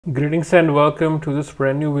Greetings and welcome to this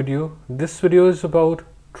brand new video. This video is about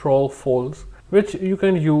Trollfools, which you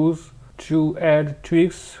can use to add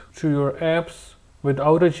tweaks to your apps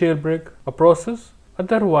without a jailbreak, a process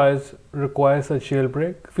otherwise requires a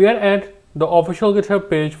jailbreak. If we are at the official GitHub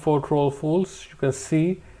page for Trollfools, you can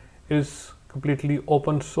see it is completely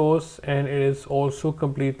open source and it is also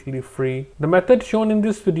completely free. The method shown in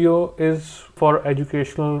this video is for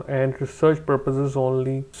educational and research purposes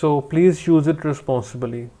only, so please use it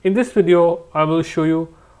responsibly. In this video I will show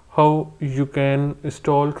you how you can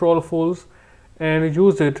install Trollfools and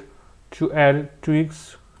use it to add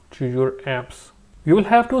tweaks to your apps. You will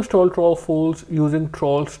have to install Trollfools using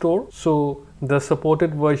Altstore. So the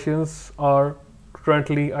supported versions are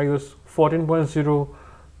currently iOS 14.0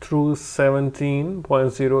 through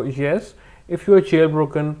 17.0. Yes, if you are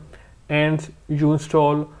jailbroken and you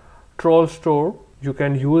install Trollstore, you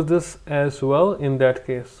can use this as well in that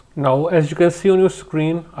case. Now, as you can see on your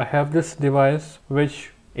screen, I have this device which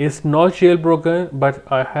is not jailbroken, but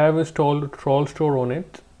I have installed Trollstore on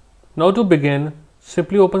it. Now to begin,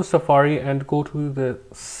 simply open Safari and go to the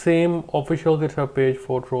same official GitHub page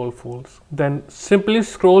for Trollfools. Then simply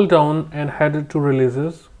scroll down and head to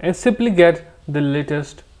releases and simply get the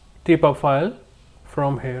latest TPUB file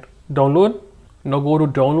from here. Download. Now go to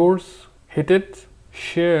downloads, hit it,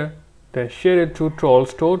 share, then share it to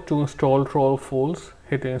Trollstore to install Trollfools.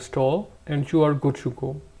 Hit install and you are good to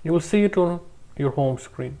go. You will see it on your home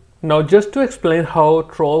screen. Now just to explain how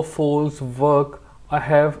Trollfools work, I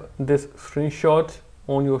have this screenshot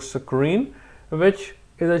on your screen, which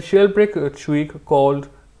is a jailbreak tweak called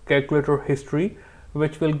calculator history,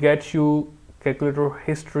 which will get you calculator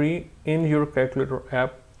history in your calculator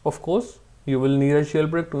app. Of course, you will need a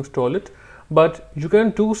jailbreak to install it, but you can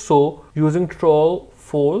do so using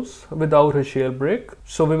Trollfools without a jailbreak.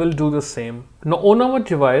 So we will do the same. Now on our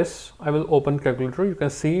device, I will open calculator. You can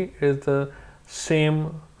see it is the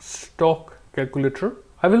same stock calculator.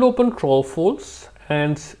 I will open Trollfools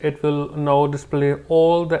and it will now display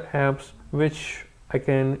all the apps which I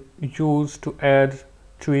can use to add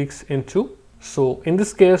tweaks into. So in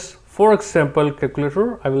this case, for example,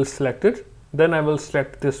 calculator, I will select it. Then I will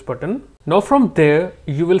select this button. Now from there,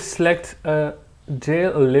 you will select a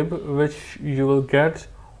jaillib which you will get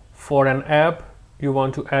for an app you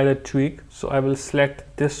want to add a tweak. So I will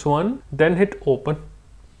select this one, then hit open.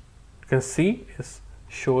 You can see it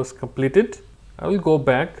shows completed. I will go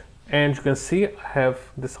back and you can see I have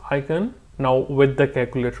this icon now with the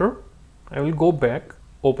calculator. I will go back,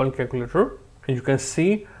 open calculator, and you can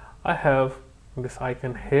see I have this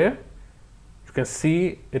icon here. You can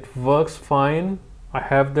see it works fine. I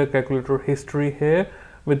have the calculator history here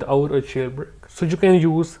without a jailbreak. So you can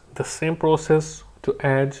use the same process to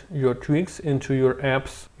add your tweaks into your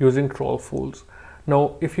apps using Trollfools.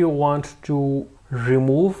 Now, if you want to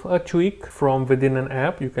remove a tweak from within an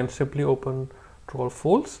app, you can simply open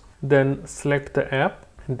Trollfools, then select the app,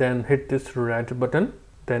 and then hit this red button,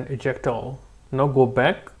 then eject all. Now go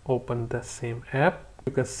back, open the same app.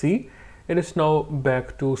 You can see it is now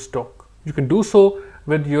back to stock. You can do so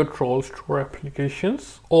with your Trollstore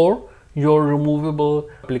applications or your removable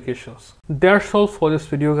applications. That's all for this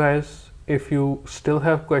video, guys. If you still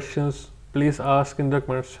have questions, please ask in the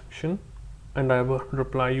comment section and I will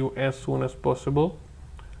reply you as soon as possible.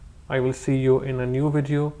 I will see you in a new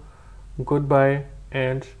video. Goodbye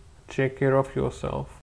and take care of yourself.